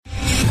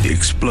the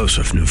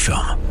explosive new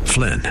film,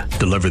 Flynn,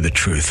 Deliver the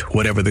Truth,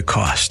 Whatever the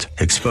Cost,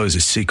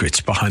 exposes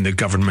secrets behind the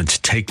government's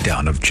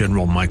takedown of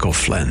General Michael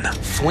Flynn.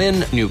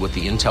 Flynn knew what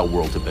the intel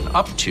world had been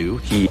up to.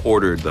 He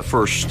ordered the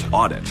first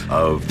audit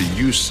of the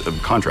use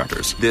of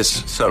contractors.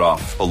 This set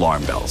off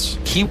alarm bells.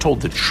 He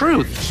told the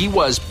truth. He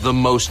was the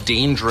most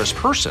dangerous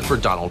person for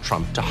Donald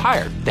Trump to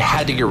hire. They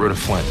had to get rid of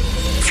Flynn.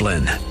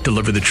 Flynn,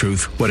 Deliver the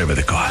Truth, Whatever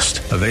the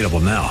Cost. Available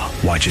now.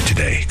 Watch it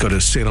today. Go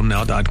to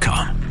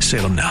salemnow.com.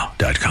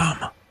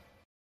 salemnow.com.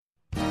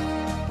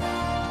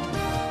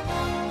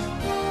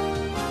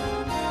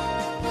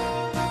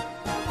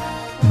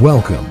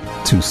 Welcome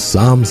to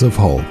Psalms of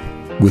Hope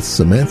with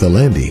Samantha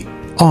Landy,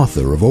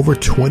 author of over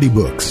 20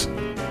 books,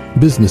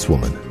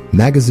 businesswoman,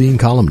 magazine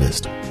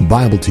columnist,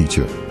 Bible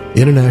teacher,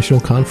 international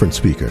conference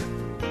speaker,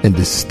 and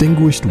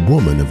Distinguished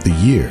Woman of the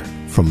Year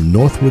from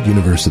Northwood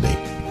University.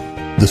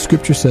 The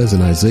scripture says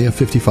in Isaiah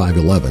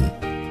 55:11,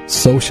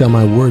 "So shall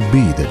my word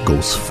be that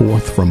goes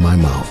forth from my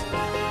mouth.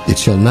 It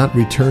shall not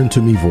return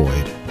to me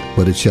void,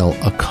 but it shall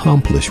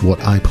accomplish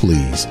what I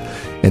please,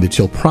 and it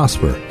shall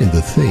prosper in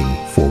the thing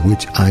for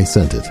which I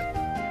sent it."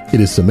 It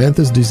is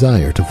Samantha's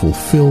desire to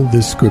fulfill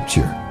this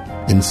scripture,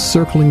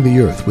 encircling the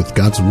earth with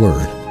God's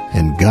word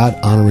and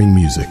God-honoring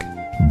music,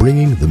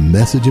 bringing the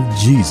message of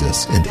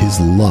Jesus and his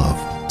love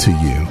to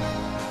you.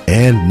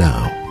 And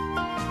now,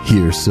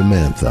 here's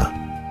Samantha.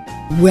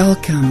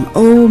 Welcome.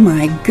 Oh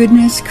my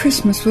goodness,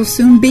 Christmas will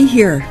soon be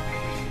here.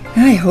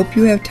 I hope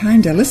you have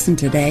time to listen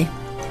today.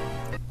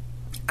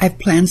 I've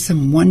planned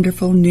some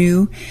wonderful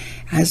new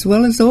as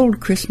well as old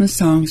Christmas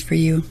songs for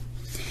you.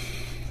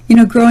 You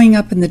know, growing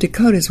up in the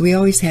Dakotas, we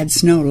always had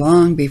snow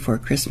long before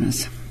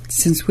Christmas.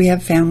 Since we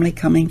have family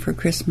coming for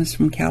Christmas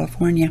from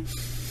California,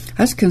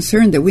 I was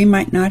concerned that we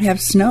might not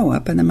have snow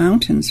up in the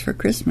mountains for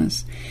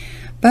Christmas.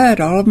 But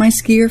all of my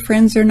skier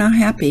friends are now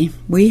happy.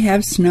 We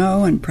have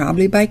snow, and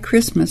probably by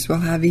Christmas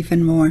we'll have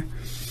even more.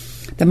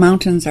 The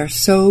mountains are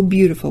so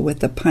beautiful with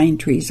the pine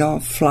trees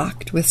all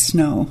flocked with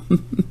snow.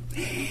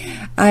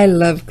 I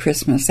love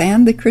Christmas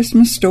and the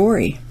Christmas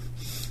story.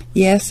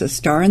 Yes, a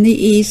star in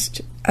the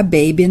east, a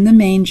babe in the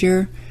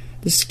manger.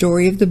 The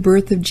story of the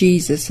birth of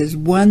Jesus is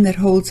one that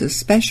holds a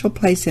special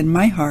place in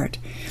my heart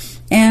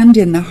and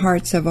in the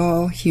hearts of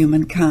all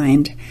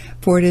humankind,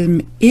 for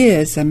it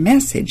is a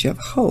message of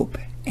hope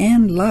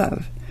and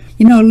love.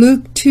 You know,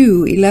 Luke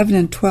 2:11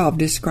 and 12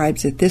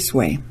 describes it this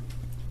way.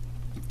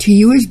 "To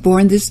you is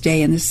born this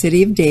day in the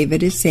city of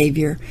David a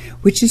Savior,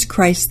 which is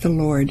Christ the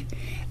Lord.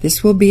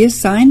 This will be a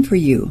sign for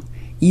you.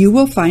 You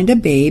will find a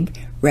babe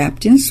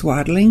wrapped in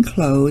swaddling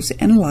clothes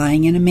and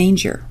lying in a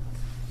manger."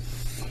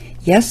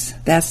 Yes,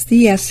 that's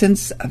the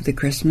essence of the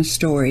Christmas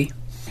story.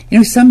 You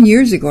know, some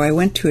years ago I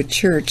went to a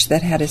church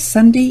that had a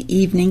Sunday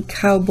evening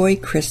cowboy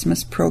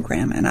Christmas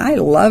program, and I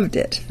loved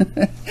it.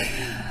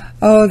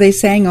 Oh, they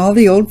sang all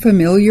the old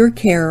familiar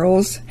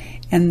carols,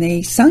 and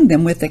they sung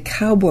them with the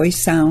cowboy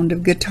sound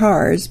of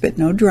guitars, but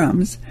no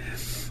drums.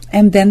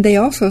 And then they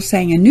also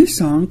sang a new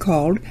song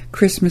called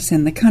Christmas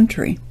in the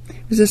Country.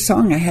 It was a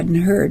song I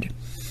hadn't heard.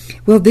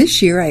 Well,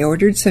 this year I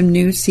ordered some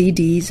new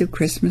CDs of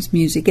Christmas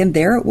music, and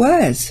there it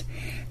was,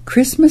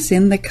 Christmas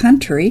in the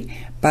Country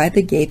by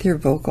the Gaither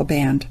Vocal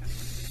Band.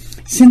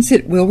 Since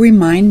it will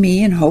remind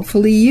me, and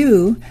hopefully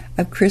you,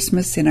 of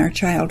Christmas in our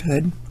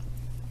childhood,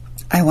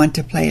 I want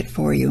to play it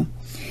for you.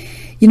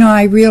 You know,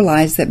 I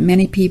realize that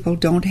many people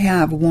don't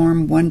have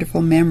warm,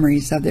 wonderful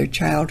memories of their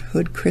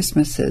childhood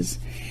Christmases.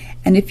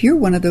 And if you're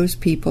one of those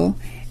people,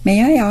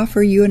 may I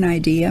offer you an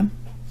idea?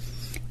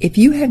 If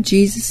you have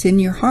Jesus in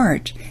your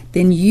heart,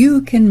 then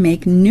you can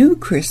make new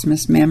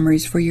Christmas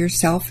memories for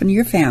yourself and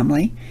your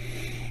family.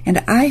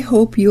 And I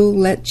hope you'll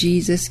let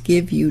Jesus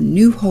give you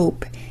new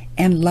hope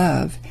and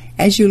love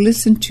as you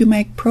listen to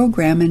my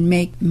program and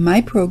make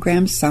my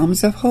program,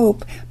 Psalms of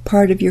Hope,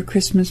 part of your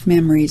Christmas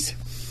memories.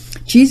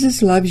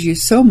 Jesus loves you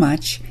so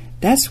much,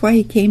 that's why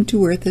he came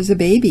to earth as a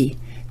baby,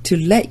 to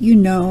let you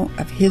know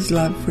of his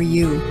love for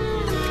you.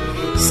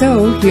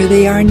 So here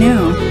they are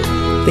now,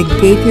 the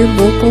Gaither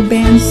Vocal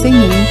Band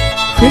singing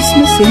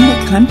Christmas in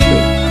the Country.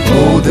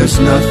 Oh, there's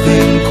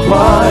nothing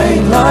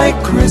quite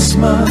like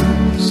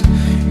Christmas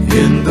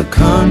in the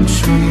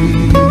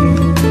country.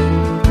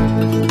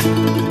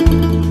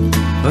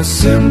 A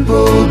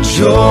simple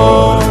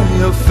joy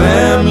of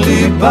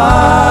family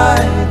by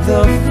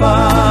the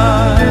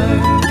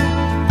fire,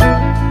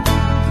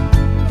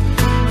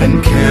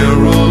 and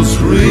carols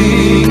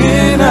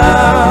ringing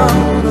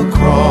out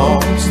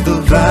across the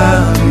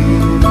valley.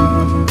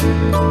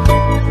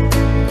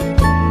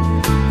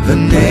 The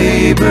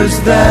neighbors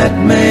that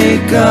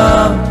make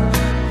up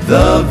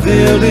the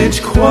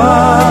village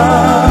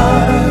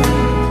choir.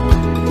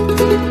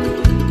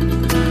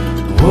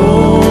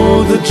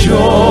 Oh, the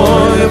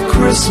joy of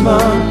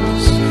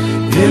Christmas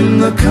in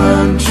the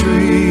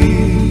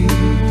country.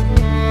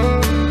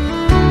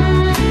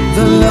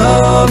 The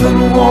love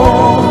and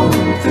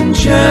warmth and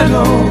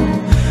gentle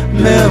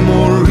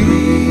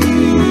memories,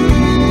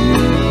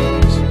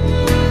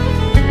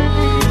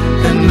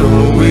 and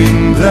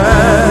knowing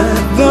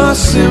that the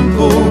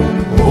simple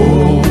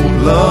old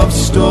love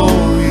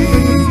story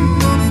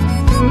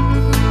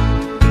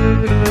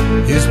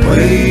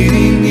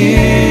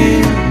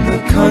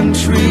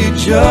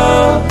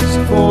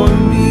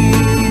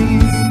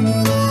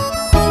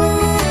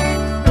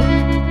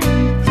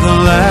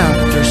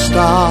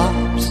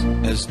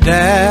as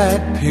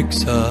Dad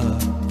picks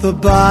up the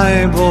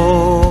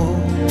Bible.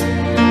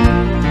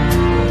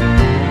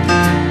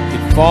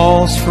 It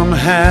falls from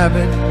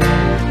habit,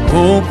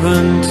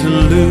 open to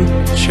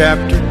Luke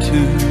chapter 2.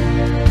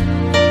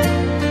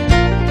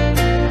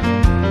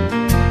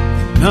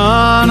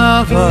 None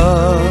of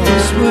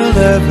us will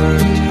ever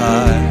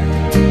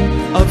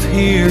tire of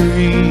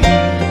hearing.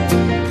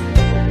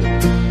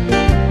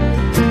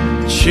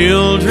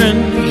 Children,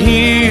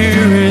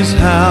 here is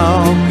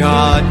how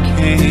God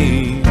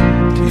came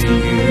to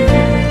you.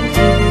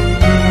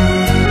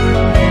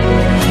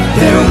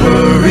 There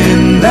were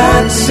in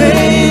that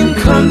same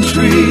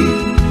country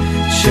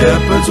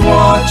shepherds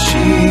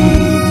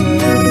watching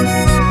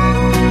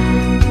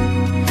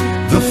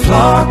the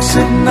flocks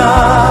at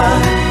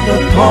night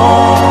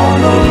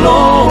upon a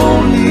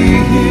lonely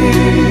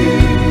hill,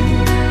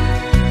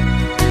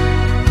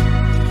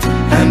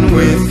 and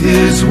with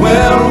his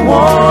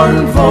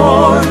well-worn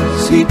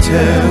voice he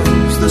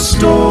tells the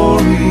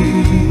story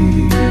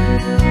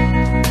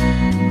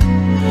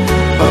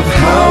of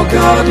how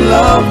God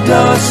loved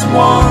us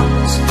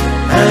once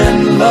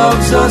and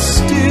loves us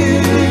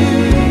still.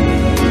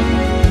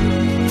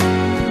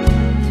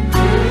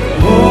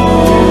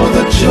 Oh,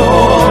 the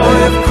joy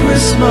of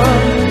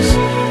Christmas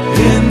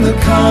in the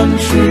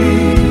country,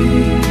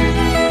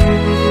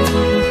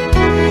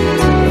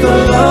 the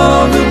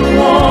love and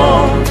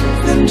warmth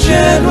and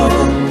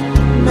gentle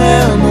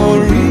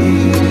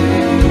memories,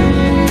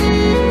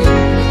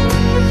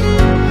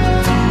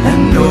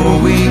 and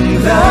knowing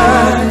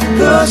that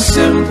the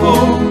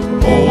simple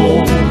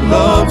old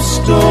love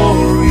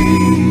story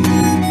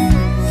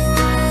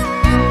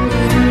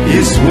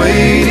is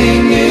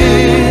waiting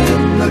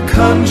in the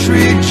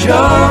country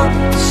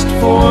just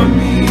for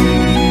me.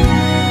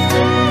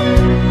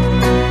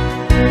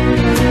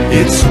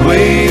 It's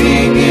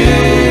waiting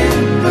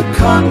in the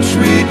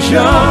country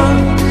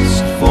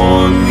just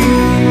for me.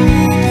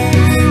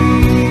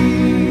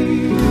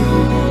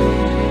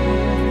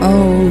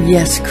 Oh,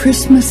 yes,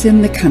 Christmas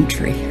in the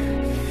country.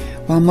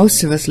 While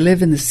most of us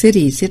live in the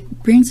cities,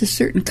 it brings a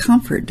certain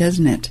comfort,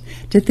 doesn't it,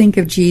 to think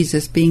of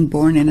Jesus being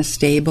born in a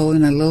stable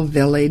in a little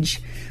village,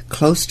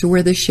 close to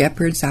where the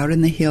shepherds out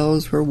in the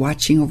hills were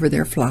watching over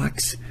their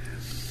flocks.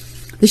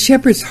 The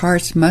shepherds'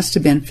 hearts must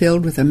have been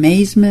filled with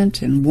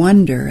amazement and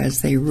wonder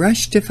as they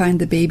rushed to find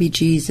the baby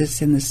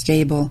Jesus in the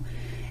stable,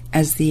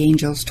 as the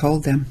angels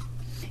told them.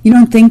 You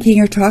know, thinking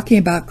or talking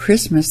about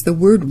Christmas, the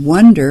word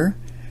wonder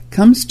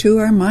comes to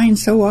our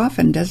minds so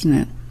often, doesn't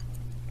it?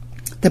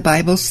 The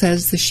Bible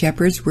says the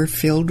shepherds were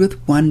filled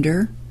with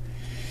wonder.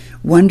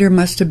 Wonder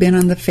must have been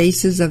on the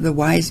faces of the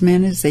wise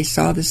men as they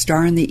saw the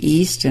star in the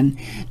east and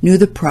knew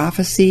the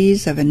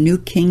prophecies of a new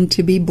king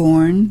to be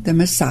born, the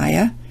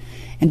Messiah,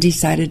 and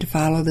decided to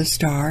follow the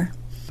star.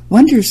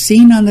 Wonder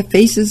seen on the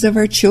faces of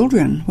our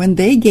children when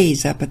they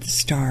gaze up at the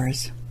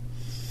stars.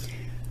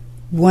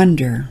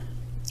 Wonder.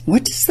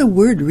 What does the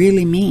word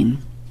really mean?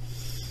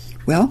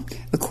 Well,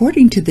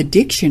 according to the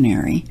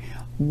dictionary,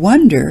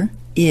 wonder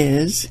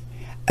is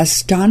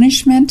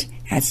astonishment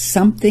at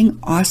something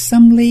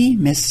awesomely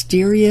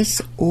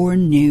mysterious or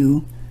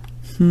new.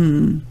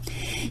 You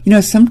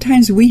know,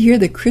 sometimes we hear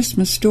the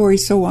Christmas story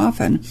so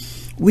often,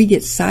 we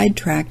get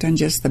sidetracked on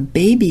just the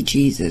baby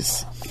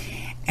Jesus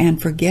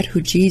and forget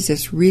who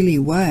Jesus really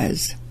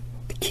was,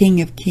 the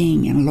King of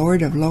Kings and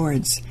Lord of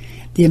Lords,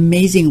 the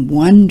amazing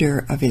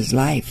wonder of his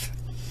life.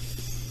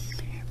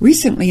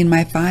 Recently in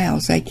my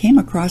files, I came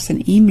across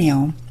an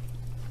email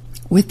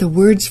with the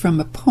words from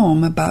a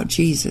poem about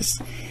Jesus.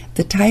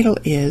 The title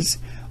is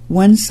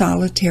One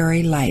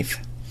Solitary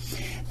Life.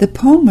 The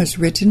poem was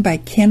written by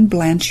Ken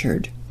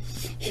Blanchard.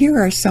 Here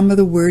are some of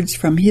the words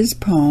from his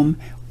poem,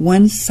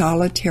 One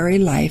Solitary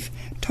Life,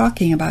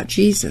 talking about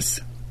Jesus.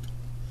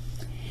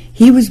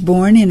 He was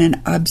born in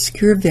an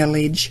obscure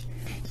village.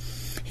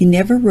 He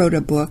never wrote a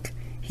book.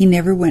 He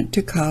never went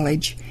to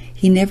college.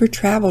 He never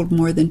traveled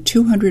more than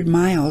 200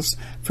 miles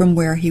from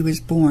where he was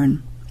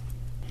born.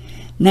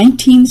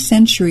 19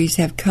 centuries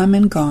have come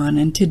and gone,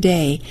 and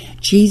today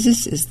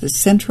Jesus is the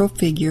central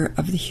figure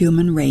of the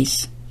human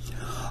race.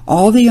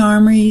 All the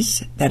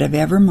armies that have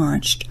ever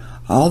marched,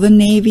 all the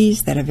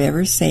navies that have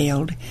ever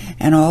sailed,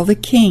 and all the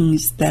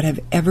kings that have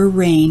ever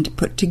reigned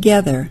put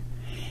together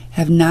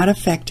have not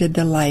affected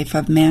the life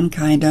of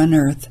mankind on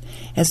earth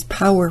as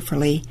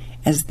powerfully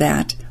as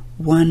that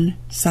one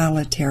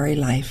solitary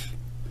life.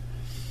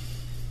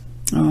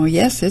 Oh,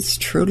 yes, it's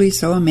truly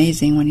so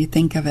amazing when you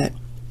think of it.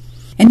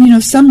 And you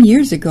know, some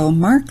years ago,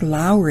 Mark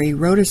Lowry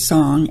wrote a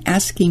song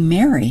asking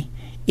Mary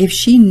if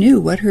she knew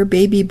what her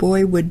baby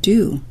boy would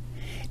do.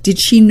 Did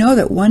she know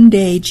that one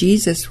day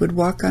Jesus would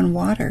walk on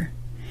water?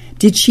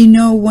 Did she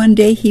know one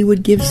day he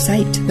would give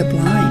sight to the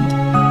blind?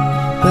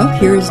 Well,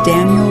 here is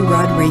Daniel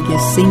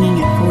Rodriguez singing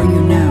it for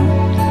you now.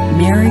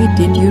 Mary,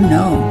 did you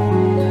know?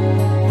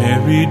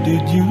 Mary,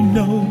 did you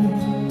know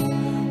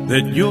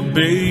that your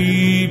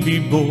baby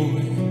boy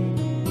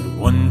would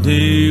one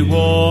day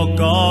walk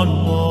on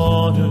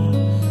water?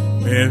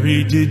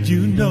 Mary, did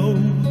you know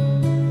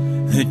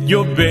that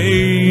your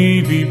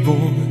baby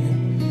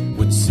boy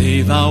would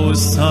save our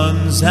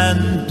sons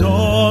and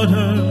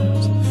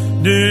daughters.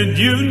 Did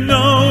you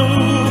know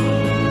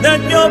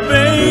that your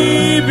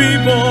baby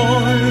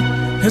boy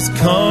has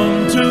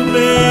come to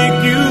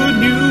make you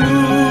new?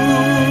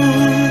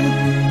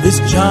 This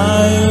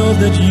child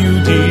that you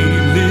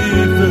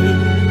delivered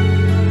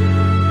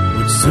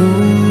would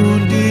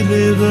soon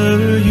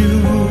deliver you.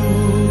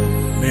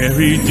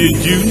 Mary, did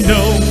you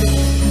know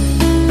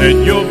that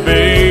your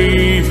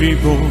baby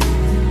boy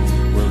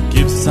will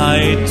give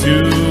sight to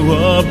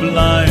a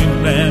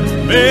blind man?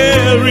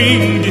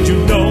 Mary, did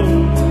you know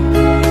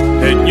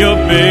that your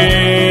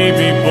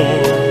baby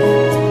boy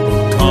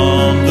will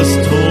calm the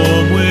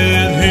storm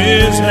with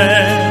his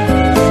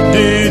hand?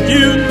 Did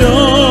you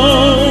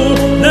know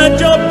that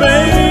your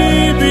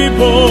baby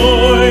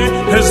boy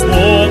has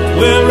walked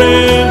where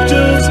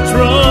angels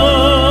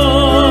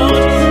trod?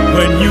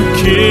 When you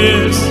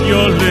kiss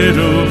your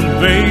little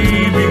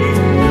baby,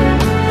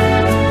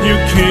 you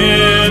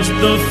kiss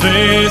the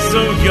face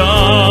of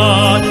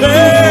God.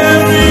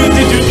 Mary,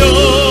 did you know?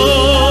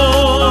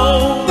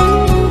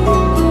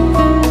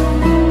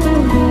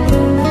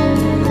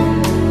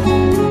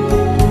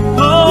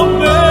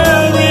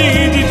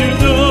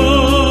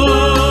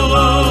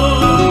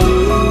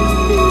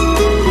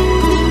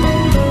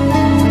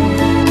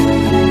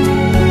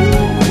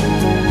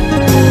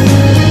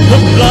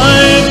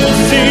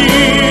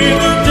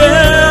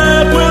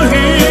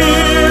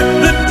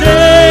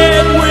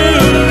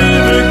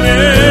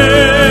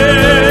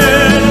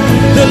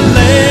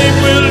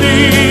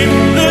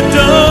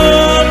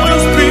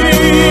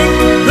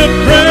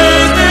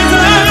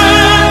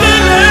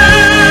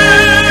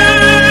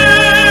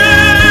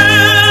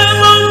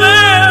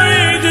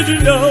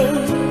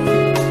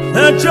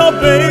 Your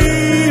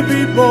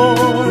baby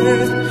boy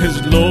is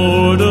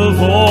Lord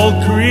of all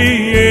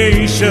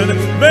creation.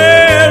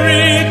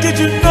 Mary, did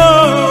you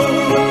know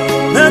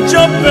that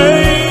your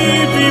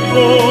baby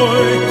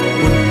boy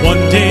would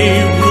one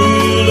day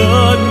rule a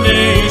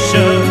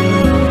nation?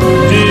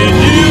 Did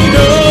you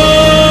know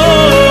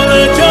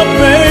that your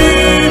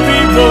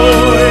baby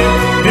boy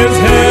is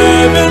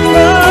heaven's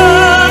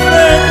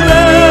perfect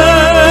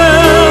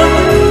lamb?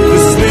 The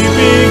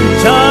sleeping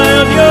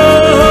child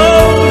you're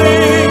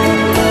holding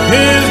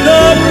is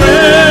the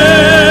great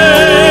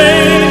I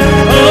am.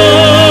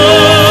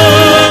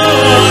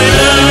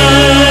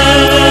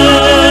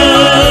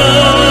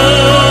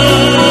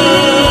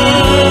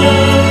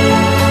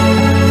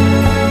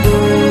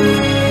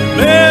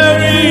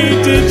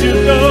 Mary, did you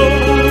know?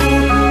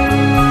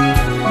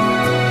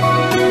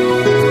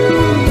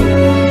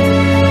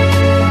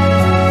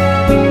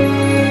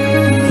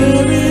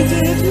 Mary,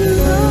 did you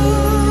know?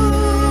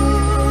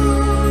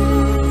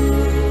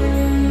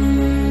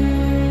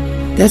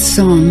 That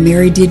song,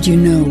 Mary Did You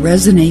Know,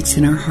 resonates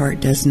in our heart,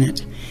 doesn't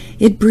it?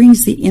 It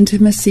brings the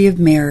intimacy of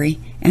Mary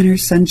and her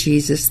son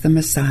Jesus, the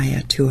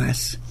Messiah, to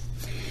us.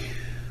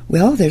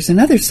 Well, there's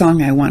another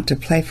song I want to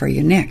play for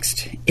you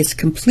next. It's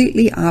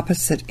completely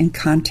opposite in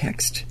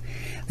context.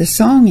 The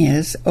song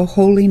is O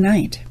Holy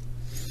Night,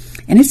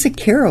 and it's a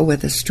carol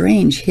with a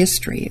strange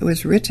history. It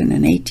was written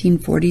in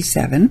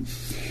 1847,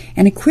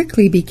 and it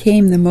quickly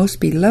became the most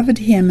beloved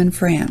hymn in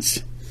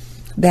France.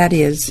 That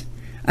is,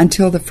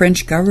 until the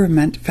French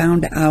government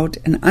found out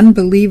an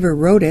unbeliever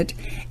wrote it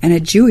and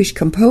a Jewish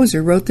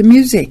composer wrote the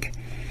music.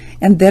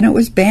 And then it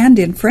was banned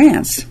in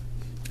France.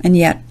 And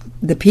yet,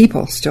 the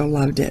people still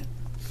loved it.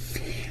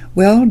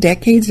 Well,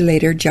 decades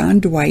later, John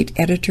Dwight,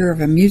 editor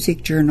of a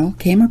music journal,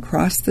 came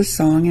across the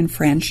song in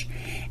French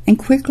and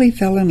quickly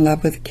fell in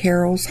love with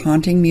Carol's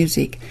haunting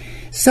music.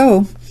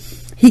 So,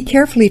 he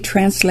carefully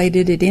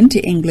translated it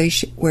into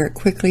English, where it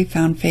quickly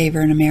found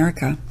favor in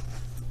America.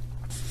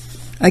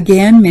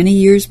 Again, many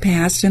years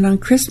passed, and on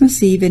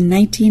Christmas Eve in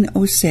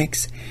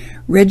 1906,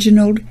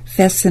 Reginald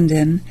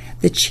Fessenden,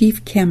 the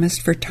chief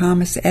chemist for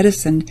Thomas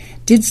Edison,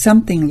 did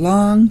something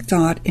long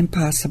thought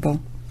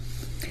impossible.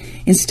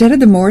 Instead of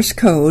the Morse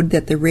code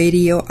that the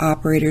radio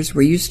operators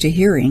were used to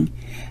hearing,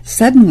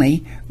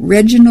 suddenly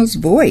Reginald's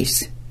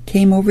voice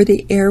came over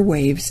the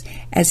airwaves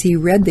as he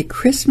read the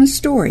Christmas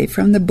story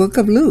from the book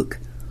of Luke.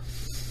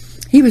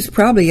 He was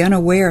probably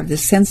unaware of the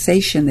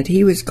sensation that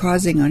he was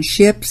causing on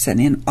ships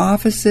and in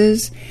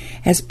offices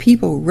as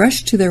people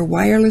rushed to their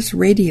wireless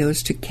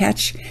radios to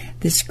catch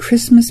this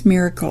Christmas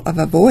miracle of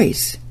a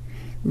voice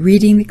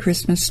reading the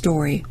Christmas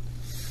story.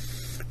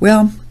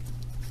 Well,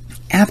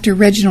 after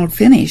Reginald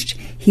finished,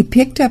 he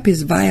picked up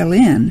his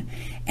violin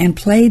and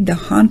played the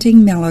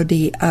haunting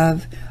melody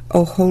of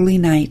O Holy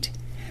Night,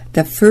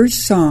 the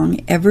first song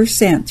ever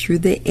sent through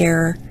the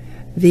air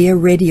via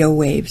radio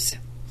waves.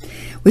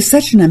 With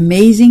such an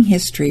amazing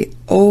history,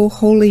 O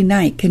Holy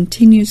Night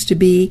continues to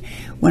be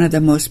one of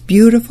the most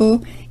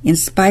beautiful,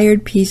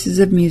 inspired pieces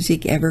of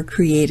music ever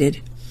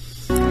created.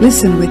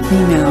 Listen with me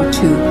now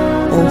to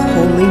O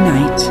Holy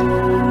Night.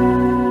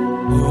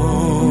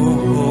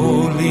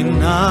 O holy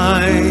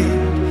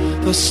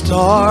night, the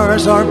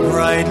stars are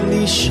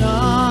brightly shining.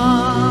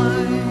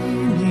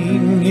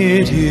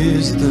 It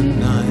is the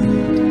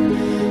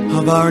night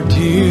of our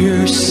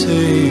dear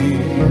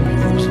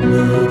Savior's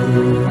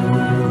birth.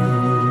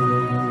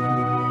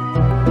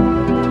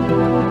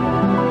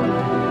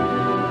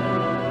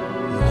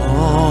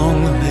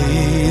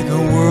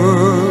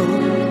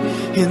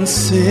 in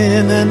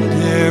sin and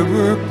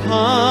error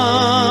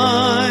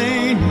pining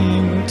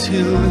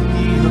till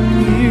he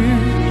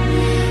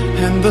appeared,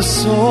 and the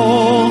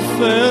soul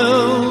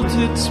felt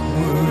its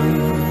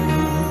worth.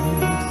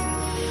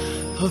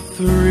 A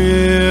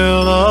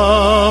thrill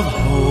of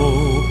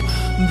hope,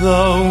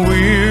 the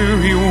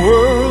weary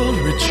world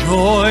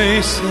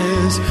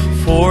rejoices,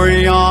 for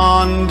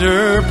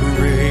yonder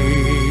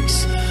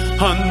breaks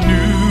a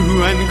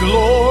new and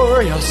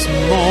glorious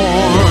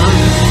morn.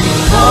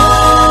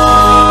 Fall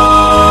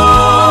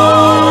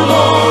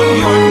on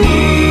your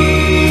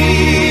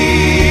knees,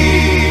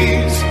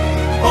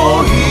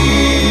 oh, hear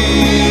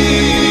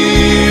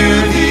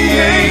the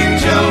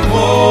angel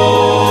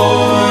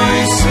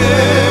voices,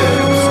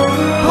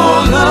 oh,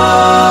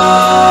 light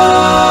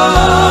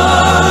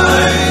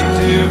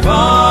divine,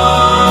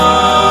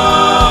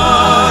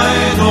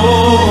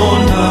 oh,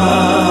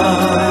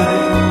 night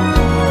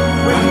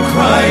when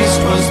Christ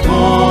was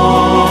born,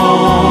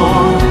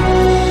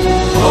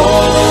 oh,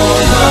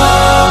 night,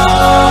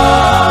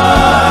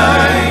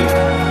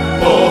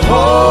 oh,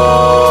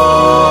 holy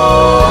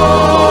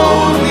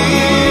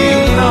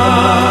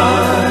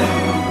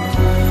night,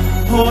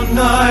 oh,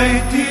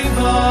 night divine.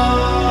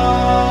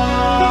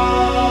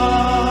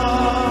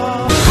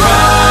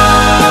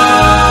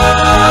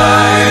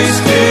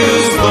 Christ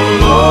is the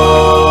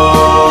Lord,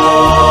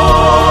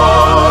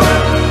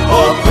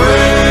 oh,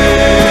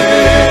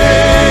 praise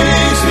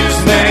His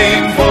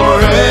name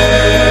forever.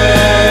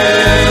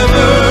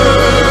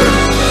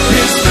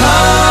 His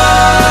power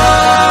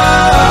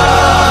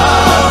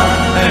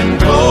and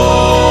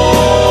glory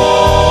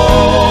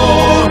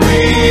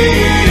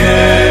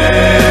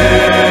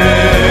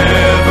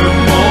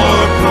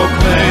evermore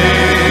proclaim.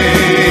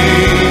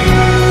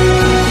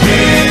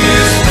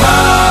 His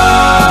power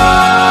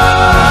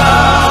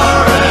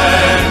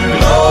and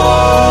glory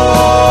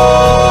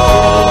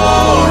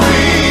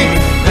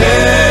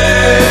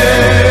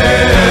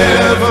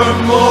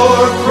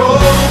evermore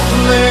proclaim.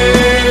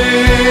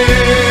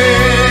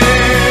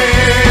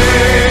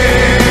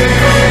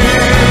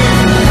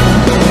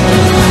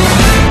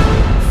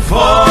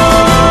 Fall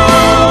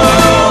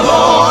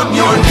on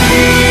your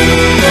knees,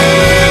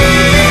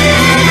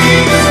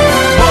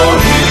 oh,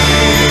 hear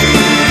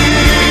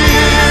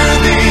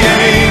the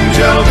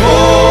angel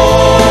voices,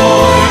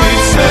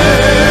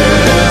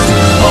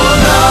 oh,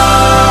 night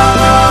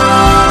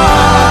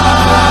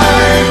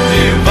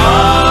divine,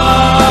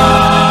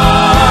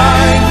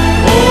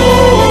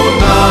 oh,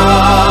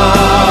 night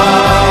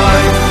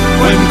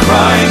when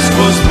Christ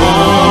was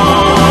born,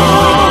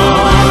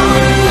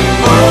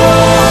 oh,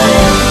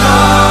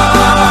 night,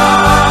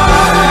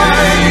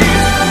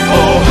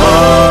 oh,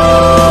 holy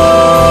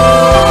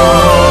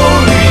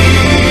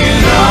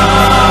night,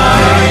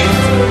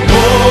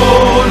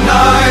 oh,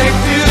 night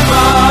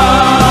divine,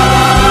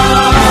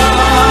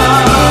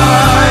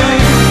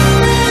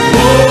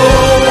 oh,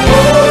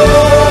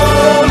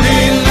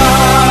 holy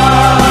night,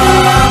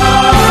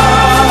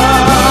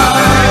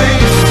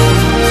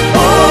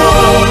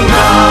 oh,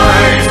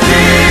 night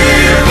divine.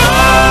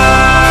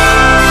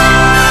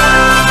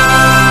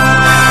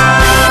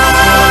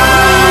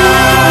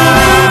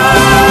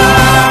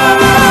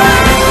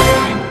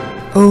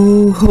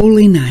 Oh,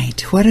 Holy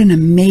Night, what an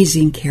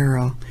amazing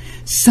carol,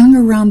 sung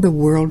around the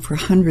world for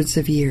hundreds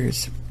of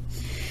years.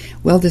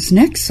 Well, this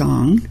next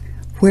song,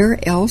 Where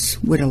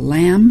Else Would a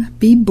Lamb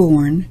Be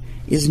Born,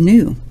 is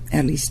new,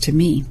 at least to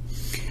me.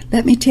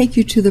 Let me take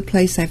you to the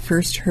place I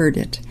first heard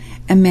it.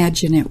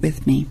 Imagine it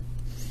with me.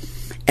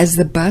 As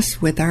the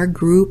bus with our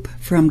group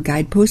from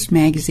Guidepost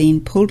Magazine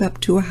pulled up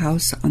to a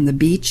house on the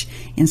beach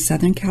in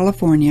Southern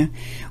California,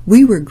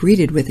 we were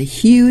greeted with a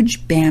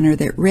huge banner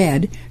that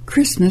read,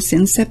 Christmas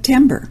in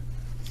September.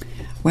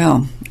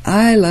 Well,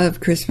 I love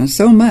Christmas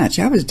so much,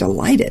 I was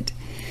delighted.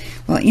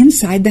 Well,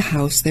 inside the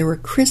house there were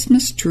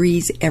Christmas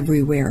trees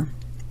everywhere,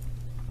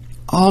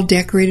 all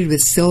decorated with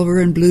silver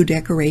and blue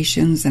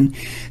decorations, and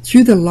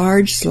through the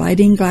large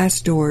sliding glass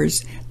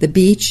doors, the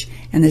beach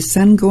and the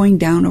sun going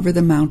down over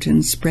the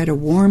mountains spread a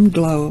warm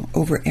glow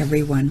over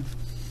everyone.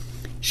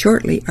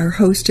 Shortly, our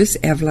hostess,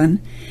 Evelyn,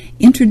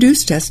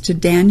 introduced us to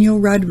Daniel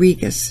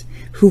Rodriguez,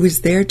 who was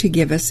there to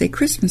give us a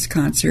Christmas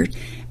concert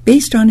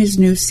based on his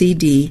new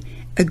CD,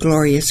 A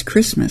Glorious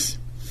Christmas.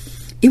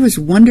 It was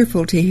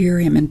wonderful to hear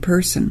him in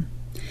person.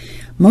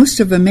 Most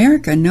of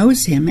America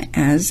knows him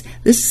as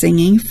the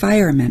Singing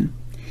Fireman.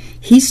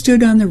 He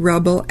stood on the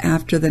rubble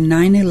after the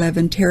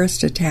 9/11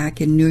 terrorist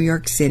attack in New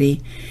York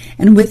City,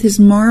 and with his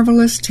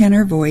marvelous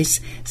tenor voice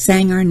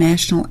sang our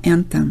national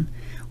anthem,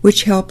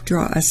 which helped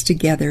draw us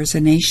together as a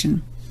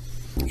nation.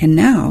 And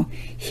now,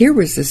 here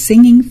was the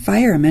Singing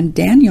Fireman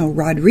Daniel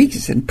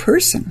Rodriguez in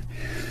person.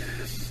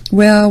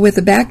 Well, with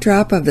the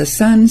backdrop of the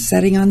sun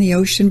setting on the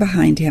ocean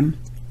behind him,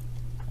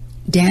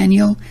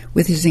 Daniel,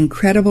 with his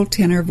incredible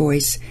tenor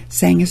voice,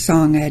 sang a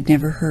song I had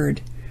never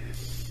heard.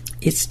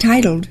 It's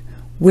titled,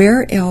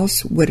 Where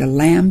Else Would a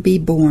Lamb Be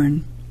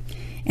Born?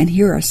 And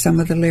here are some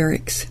of the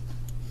lyrics.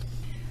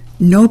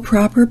 No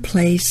proper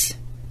place,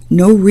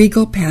 no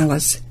regal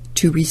palace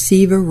to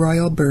receive a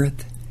royal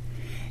birth.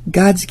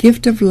 God's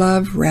gift of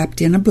love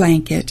wrapped in a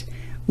blanket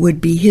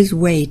would be his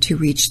way to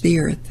reach the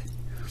earth.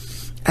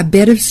 A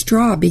bed of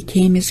straw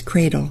became his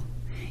cradle,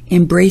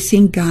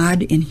 embracing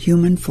God in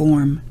human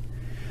form.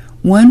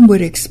 One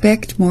would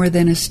expect more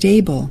than a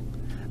stable,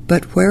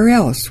 but where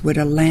else would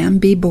a lamb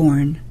be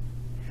born?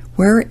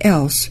 Where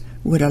else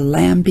would a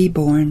lamb be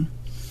born?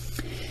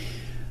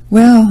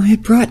 Well,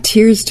 it brought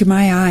tears to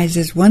my eyes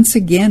as once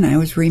again I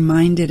was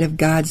reminded of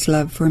God's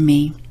love for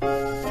me.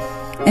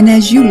 And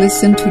as you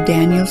listen to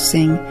Daniel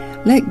sing,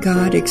 let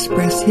God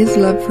express his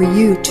love for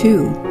you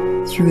too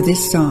through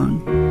this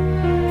song.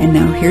 And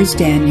now here's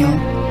Daniel.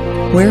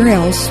 Where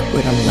else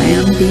would a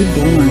lamb be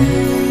born?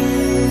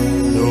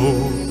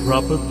 No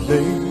proper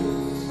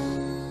place,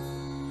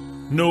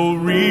 no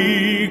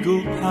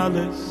regal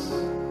palace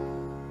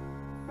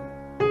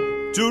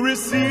to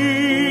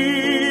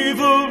receive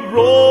a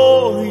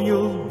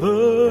royal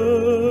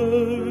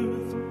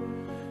birth.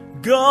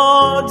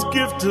 God's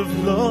gift of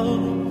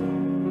love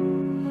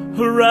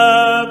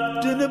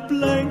wrapped in a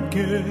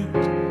blanket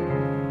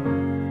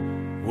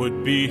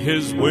would be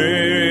his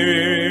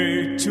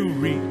way to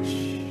reach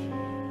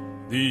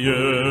the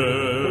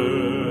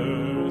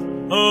earth.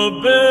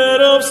 A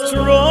bed of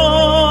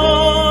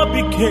straw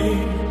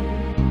became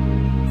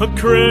a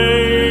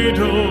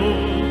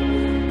cradle,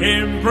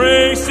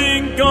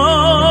 embracing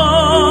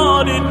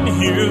God in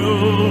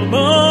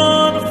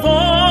human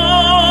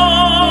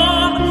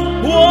form.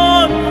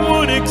 One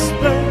would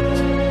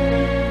expect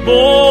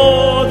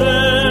more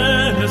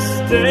than a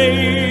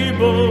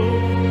stable,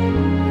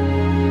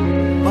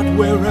 but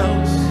where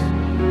else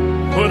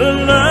would a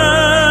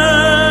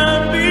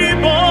lamb be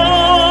born?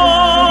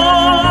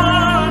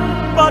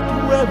 But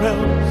where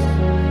else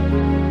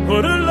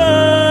would a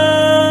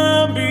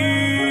lamb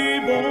be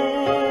born?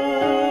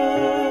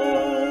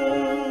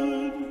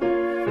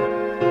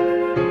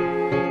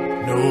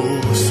 No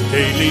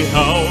stately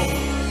house,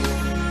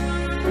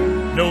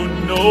 no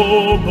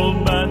noble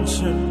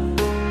mansion,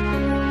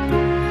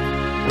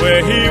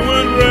 where he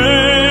would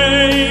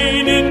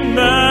reign in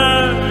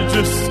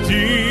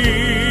majesty.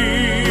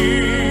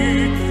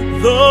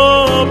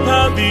 The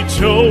path he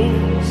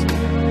chose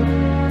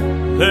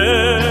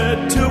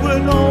led to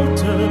an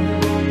altar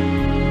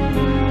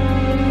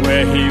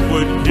where he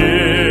would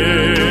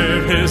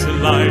give his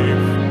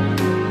life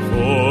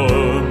for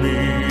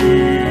me.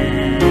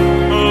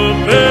 A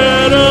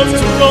bed of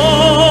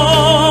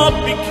straw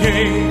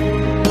became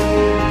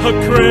a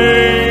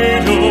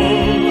cradle,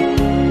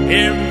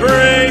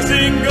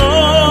 embracing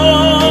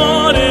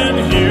God in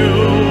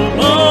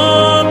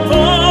human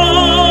form.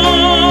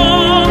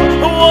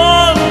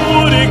 One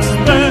would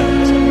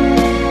expect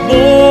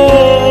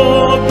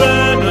more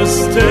than a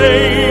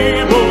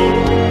stable,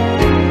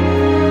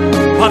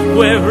 but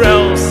where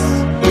else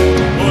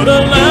would a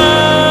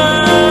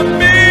lamb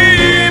be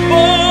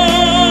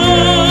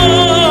born?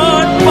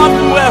 But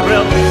where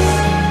else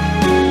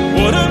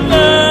would a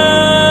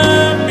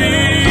lamb be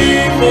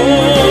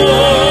born?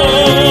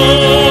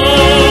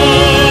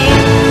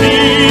 He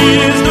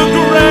is the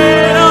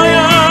great I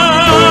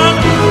am,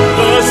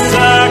 the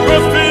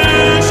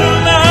sacrificial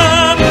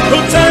lamb who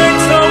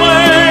takes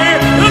away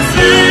the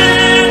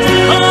sins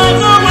of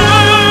the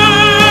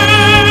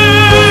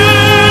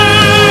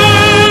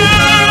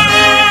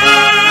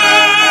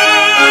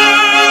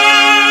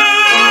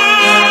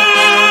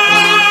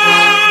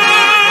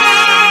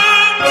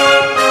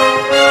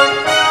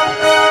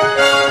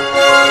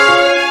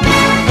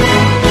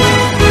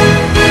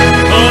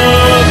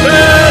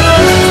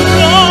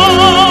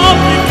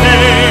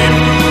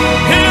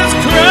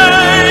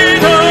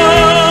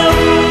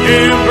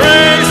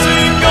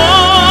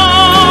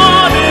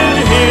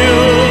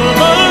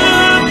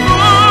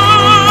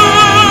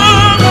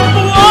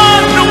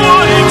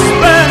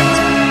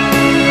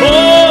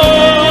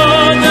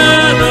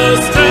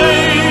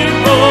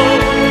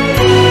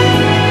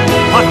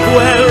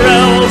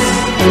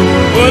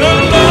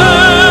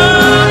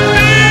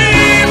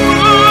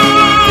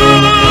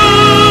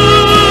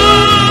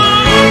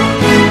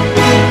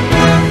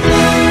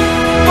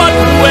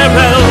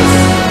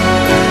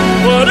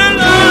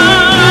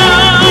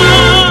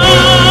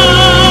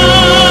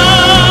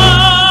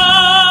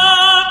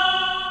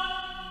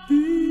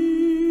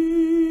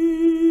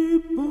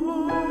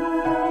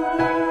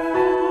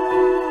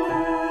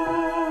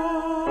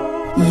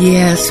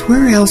Yes,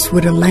 where else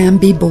would a lamb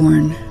be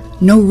born?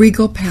 No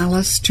regal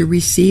palace to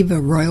receive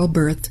a royal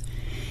birth.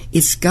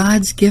 It's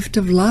God's gift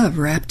of love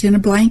wrapped in a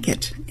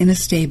blanket in a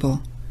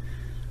stable.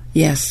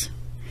 Yes,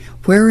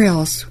 where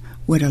else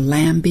would a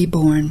lamb be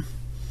born?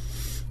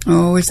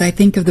 Oh, as I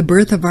think of the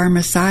birth of our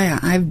Messiah,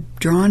 I've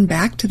drawn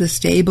back to the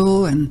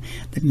stable and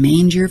the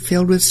manger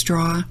filled with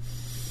straw.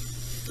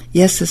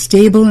 Yes, the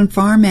stable and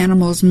farm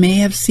animals may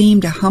have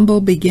seemed a humble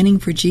beginning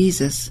for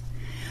Jesus,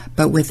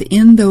 but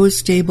within those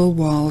stable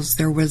walls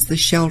there was the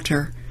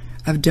shelter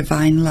of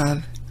divine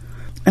love.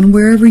 And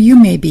wherever you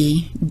may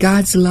be,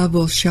 God's love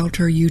will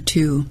shelter you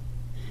too.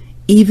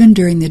 Even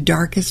during the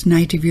darkest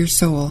night of your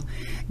soul,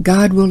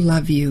 God will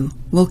love you,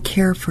 will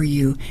care for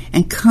you,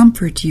 and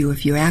comfort you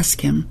if you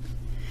ask Him.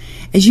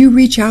 As you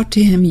reach out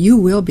to him, you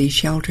will be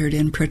sheltered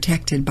and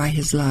protected by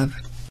his love.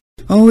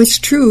 Oh, it's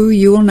true,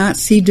 you will not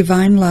see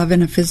divine love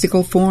in a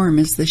physical form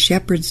as the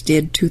shepherds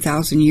did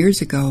 2,000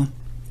 years ago.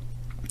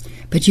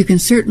 But you can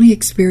certainly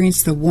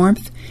experience the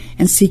warmth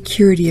and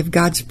security of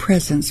God's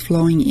presence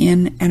flowing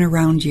in and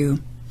around you.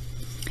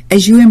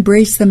 As you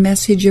embrace the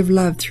message of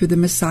love through the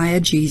Messiah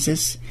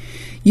Jesus,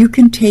 you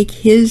can take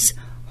his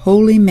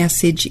holy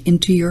message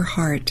into your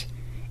heart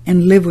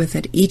and live with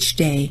it each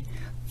day,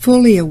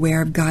 fully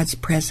aware of God's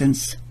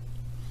presence.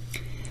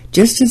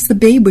 Just as the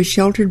babe was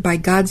sheltered by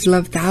God's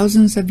love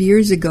thousands of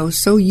years ago,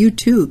 so you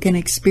too can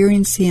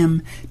experience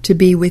him to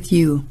be with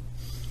you.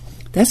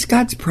 That's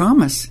God's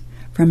promise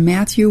from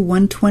Matthew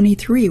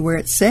 1:23, where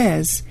it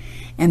says,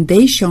 "And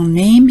they shall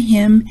name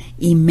him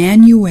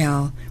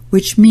Emmanuel,"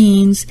 which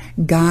means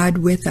God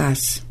with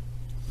us.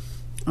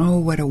 Oh,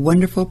 what a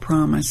wonderful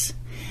promise.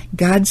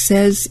 God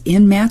says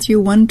in Matthew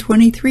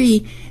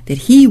 1:23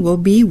 that he will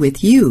be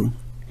with you.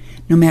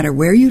 No matter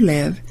where you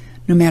live,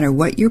 no matter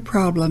what your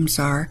problems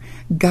are,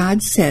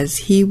 God says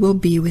he will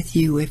be with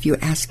you if you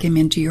ask him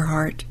into your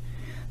heart.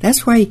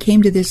 That's why he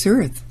came to this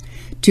earth,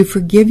 to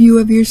forgive you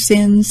of your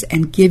sins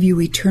and give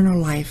you eternal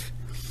life,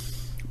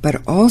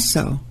 but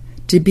also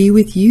to be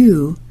with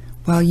you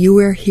while you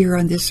are here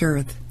on this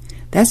earth.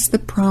 That's the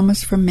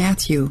promise from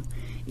Matthew.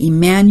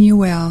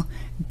 Emmanuel,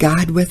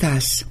 God with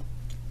us.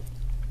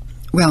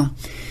 Well,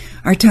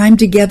 our time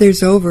together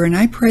is over, and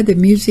I pray the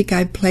music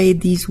I've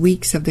played these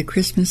weeks of the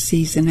Christmas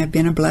season have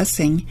been a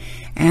blessing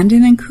and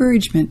an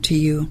encouragement to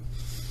you.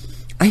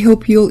 I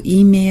hope you'll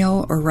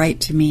email or write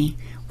to me.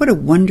 What a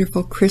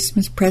wonderful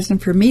Christmas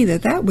present for me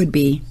that would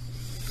be.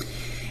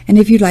 And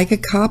if you'd like a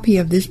copy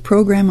of this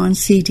program on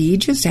CD,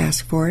 just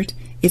ask for it.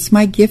 It's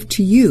my gift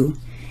to you,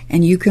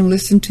 and you can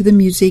listen to the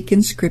music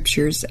and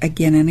scriptures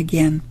again and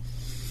again.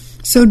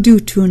 So do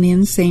tune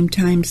in, same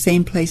time,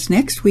 same place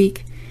next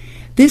week.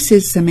 This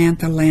is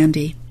Samantha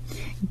Landy.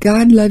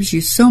 God loves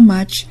you so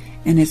much,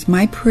 and it's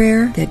my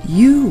prayer that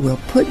you will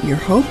put your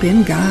hope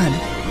in God.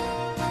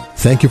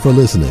 Thank you for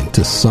listening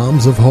to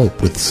Psalms of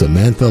Hope with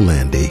Samantha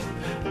Landy.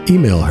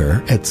 Email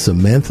her at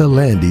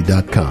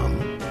samanthalandy.com.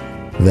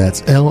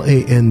 That's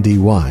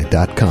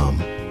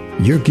LANDY.com.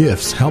 Your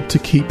gifts help to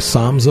keep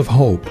Psalms of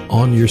Hope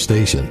on your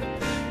station.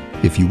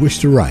 If you wish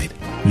to write,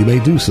 you may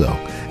do so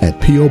at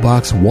P.O.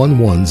 Box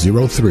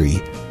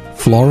 1103,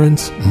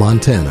 Florence,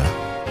 Montana,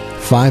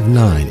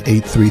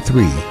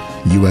 59833,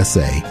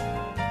 USA.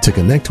 To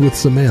connect with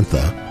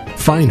Samantha,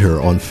 find her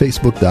on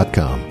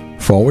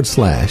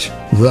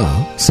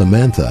Facebook.com/The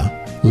Samantha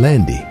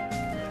Landy.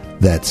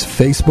 That's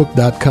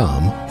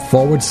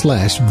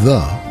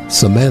Facebook.com/The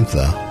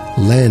Samantha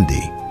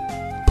Landy.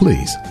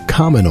 Please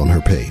comment on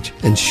her page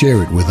and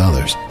share it with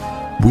others.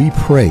 We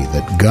pray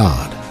that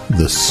God,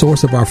 the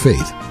source of our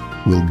faith,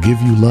 will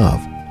give you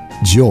love,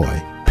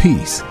 joy,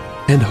 peace,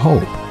 and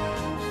hope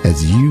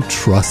as you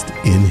trust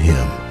in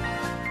him.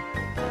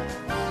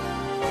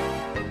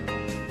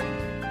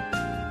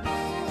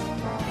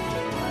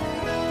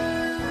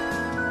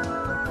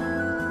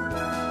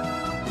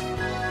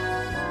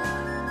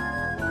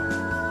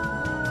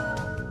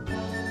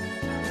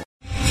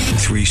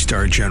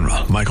 Three-star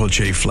General Michael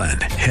J.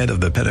 Flynn, head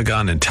of the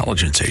Pentagon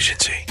Intelligence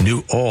Agency,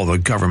 knew all the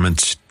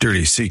government's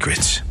dirty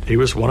secrets. He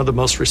was one of the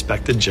most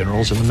respected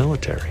generals in the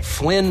military.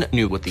 Flynn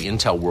knew what the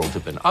intel world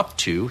had been up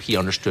to. He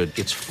understood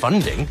its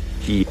funding.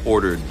 He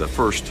ordered the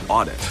first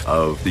audit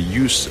of the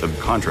use of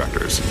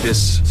contractors.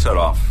 This set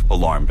off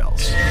alarm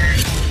bells.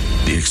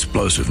 The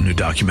explosive new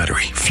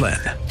documentary, Flynn,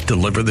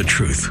 Deliver the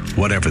Truth,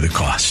 Whatever the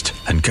Cost,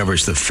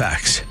 uncovers the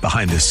facts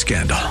behind this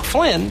scandal.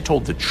 Flynn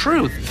told the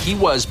truth. He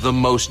was the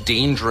most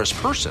dangerous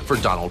person for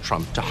Donald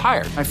Trump to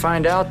hire. I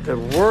find out the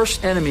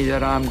worst enemy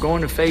that I'm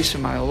going to face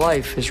in my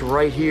life is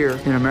right here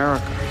in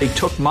America. They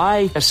took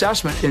my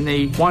assessment and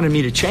they wanted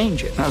me to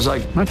change it. And I was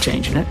like, I'm not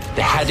changing it.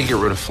 They had to get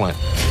rid of Flynn.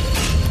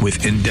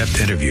 With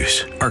in-depth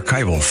interviews,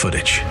 archival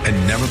footage, and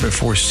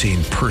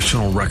never-before-seen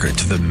personal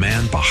records of the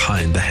man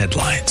behind the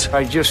headlines.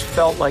 I just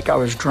felt like I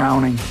was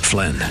drowning.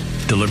 Flynn,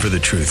 Deliver the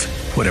Truth,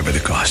 Whatever the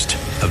Cost.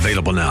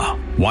 Available now.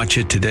 Watch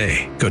it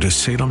today. Go to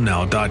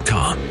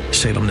salemnow.com.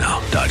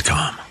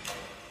 salemnow.com.